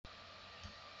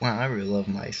Wow, I really love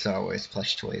my Star Wars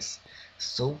plush toys.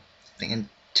 So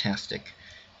fantastic.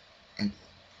 And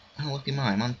oh, look at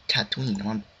mine. I'm on Tatooine. I'm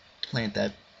on the planet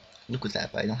that Luke was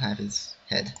at, but I don't have his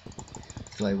head.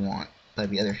 So I want,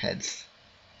 but the other heads.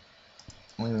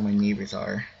 Only where my neighbors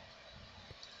are.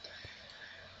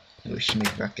 We should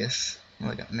make ruckus. Oh,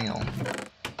 I got mail.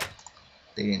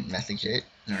 They didn't message it.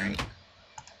 Alright.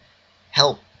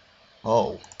 Help!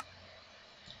 Oh.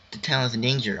 The town is in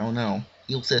danger. Oh no.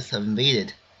 Evil siths have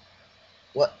invaded.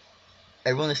 What?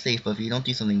 Everyone is safe, but if you don't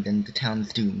do something, then the town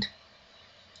is doomed.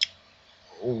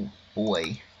 Oh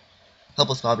boy.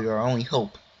 Help us, Bobby, our only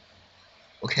hope.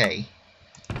 Okay.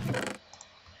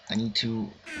 I need to...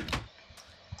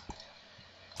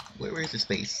 Where is the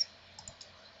space?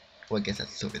 Well, I guess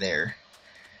that's over there.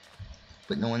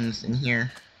 But no one's in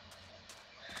here.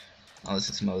 Oh, this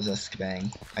is Moses.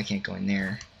 Bang. I can't go in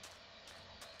there.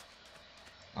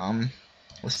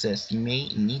 What's this? You may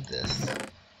need this.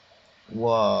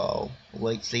 Whoa.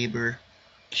 Lightsaber.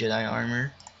 Jedi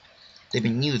armor. They've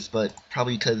been used, but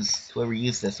probably because whoever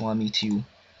used this wanted me to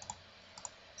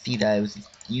see that it was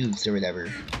used or whatever.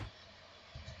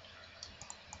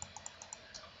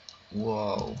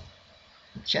 Whoa.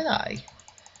 Jedi.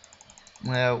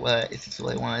 Well, this is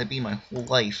what I wanted to be my whole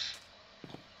life.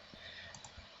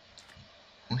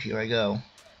 Well, here I go.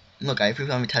 Look, I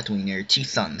approved on the Tatooine. There are 2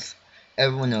 suns.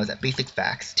 Everyone knows that. Basic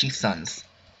facts. 2 suns.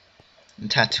 In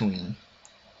Tatooine.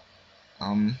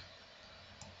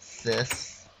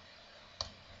 Siths.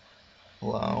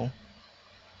 Hello.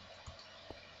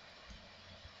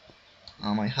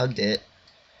 I hugged it.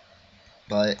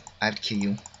 But I have to kill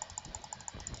you.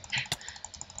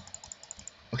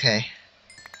 Okay.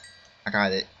 I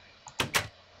got it.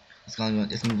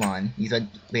 Let's move on. These red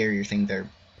barrier things are...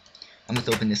 I'm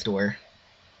gonna open this door.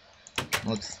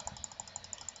 Let's...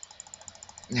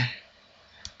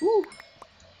 Woo!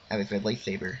 I have a red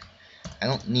lightsaber. I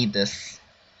don't need this.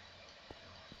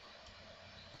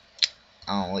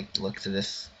 I don't like the looks of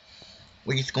this.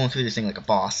 We're just going through this thing like a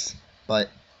boss. But...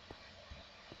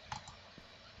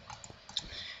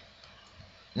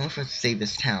 in order for us to save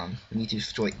this town, we need to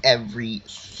destroy every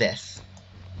Sith.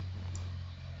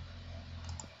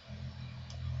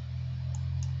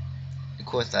 Of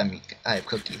course, I have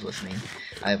cookies with me.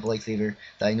 I have a lightsaber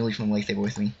that I know from a lightsaber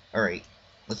with me. Alright,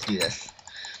 let's do this.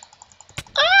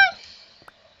 Ah!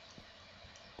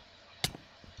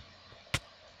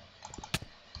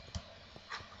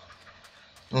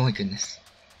 Oh my goodness.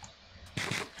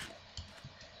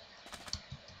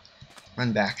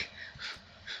 Run back.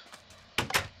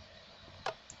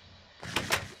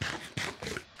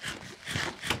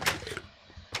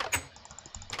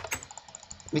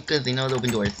 Because they know the open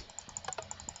doors.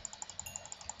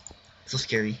 So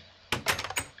scary. I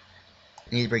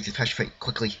need to break this pressure plate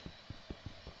quickly.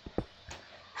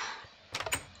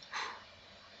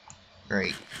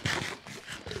 Right.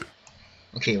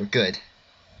 Okay, we're good.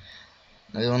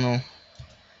 I don't know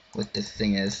what this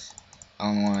thing is. I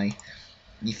don't know why.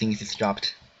 These things just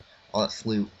dropped all that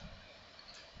loot.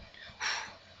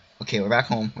 Okay, we're back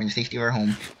home. We're in the safety of our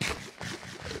home.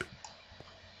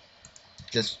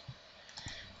 Just...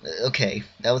 okay,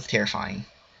 that was terrifying.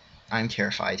 I'm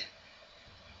terrified.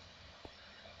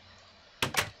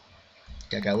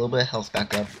 Okay, I got a little bit of health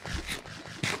back up.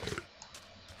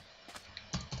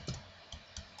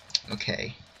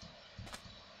 Okay.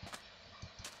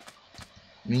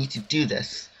 We need to do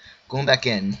this. Going back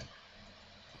in.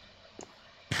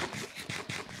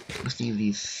 Let's see if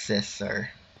these siths are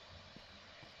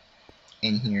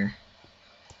in here.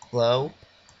 Hello?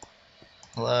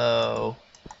 Hello?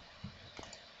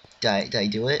 Did I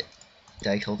do it?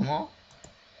 Did I kill them all?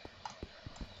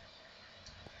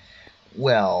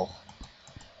 Well,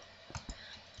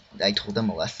 I told them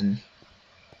a lesson.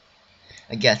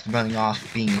 I guess running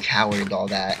off, being a coward and all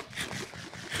that.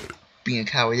 Being a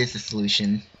coward is the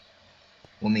solution.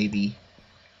 Well, maybe.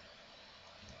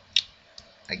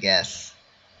 I guess.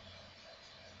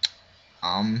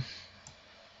 I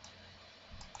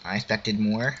expected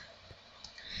more.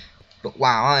 But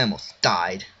wow, I almost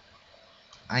died.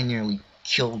 I nearly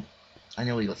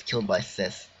was killed by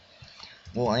Sith.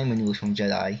 Well, I am a newly from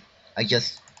Jedi. I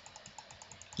just,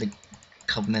 like, a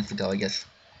couple minutes ago, I guess,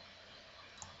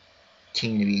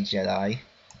 came to be a Jedi.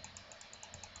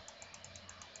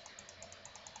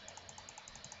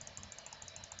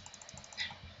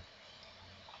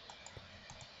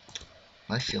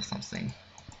 I feel something.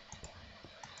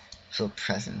 I feel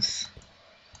presence.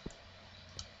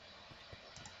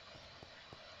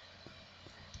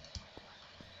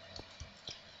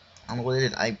 I don't know what it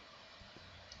is. I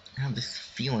have this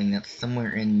feeling that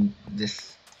somewhere in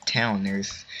this town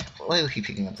there's... why do I keep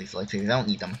picking up these lightsabers? I don't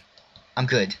need them. I'm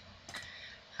good.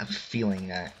 I have a feeling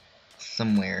that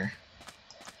somewhere...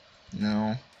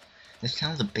 No. This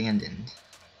town's abandoned.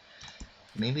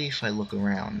 Maybe if I look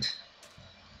around...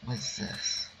 What is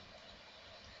this?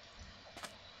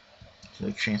 It's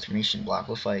a transformation block.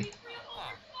 What if I...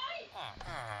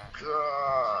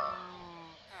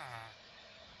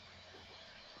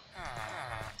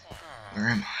 Where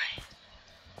am I?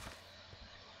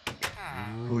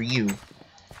 Who are you?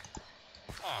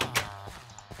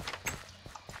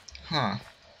 Huh.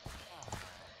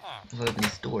 What open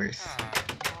these doors?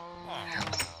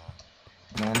 House.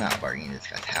 No, I'm not bargaining this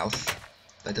guy's house.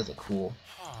 That does look cool.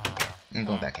 I'm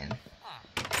going back in.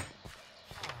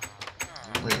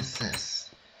 What is this?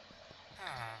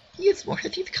 He is more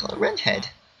than the color redhead.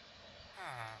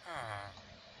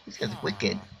 This guy's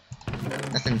wicked.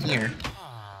 Nothing here.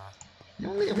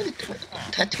 No, really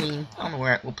Tatooine. I don't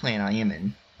know what planet I am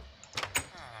in.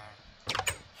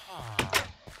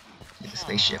 It's a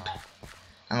spaceship.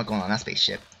 I'm not going on that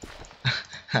spaceship.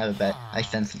 I bet. I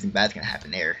sense something bad's gonna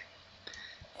happen there.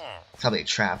 It's probably a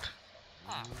trap.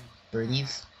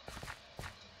 Birdies?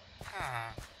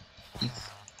 These...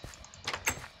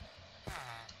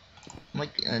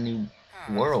 like a new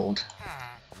world.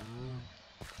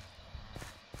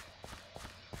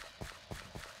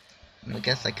 I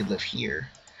guess I could live here.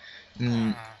 I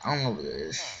mean, I don't know what it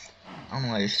is. I don't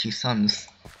know why there's two suns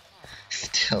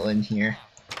still in here.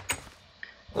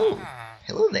 Oh,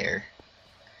 hello there.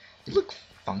 You look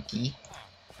funky.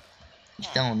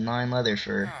 You're selling 9 leather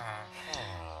for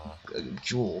a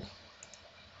jewel.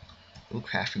 Oh,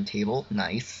 crafting table,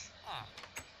 nice.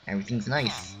 Everything's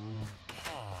nice.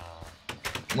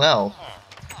 Well,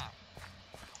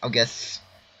 I guess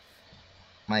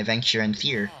my adventure ends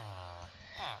here.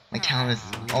 My town is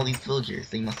all these villagers.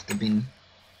 They must have been...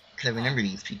 because I remember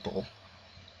these people.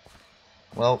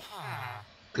 Well,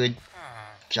 good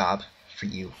job for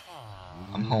you.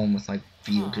 I'm home with my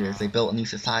villagers. They built a new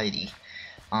society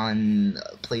on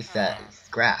a place that's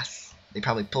grass. They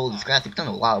probably pulled this grass. They've done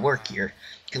a lot of work here.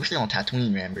 Because we're still on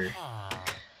Tatooine, remember?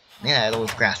 They had all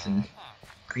this grass and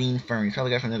green fern.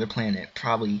 Probably got from another planet.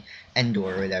 Probably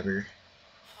Endor or whatever.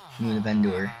 Moon of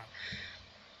Endor.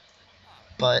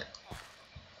 But...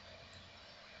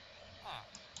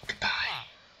 goodbye.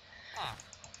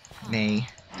 May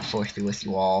the Force be with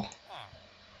you all.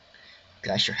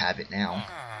 I sure have it now.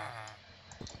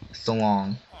 So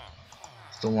long.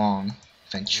 So long,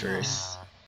 adventurers.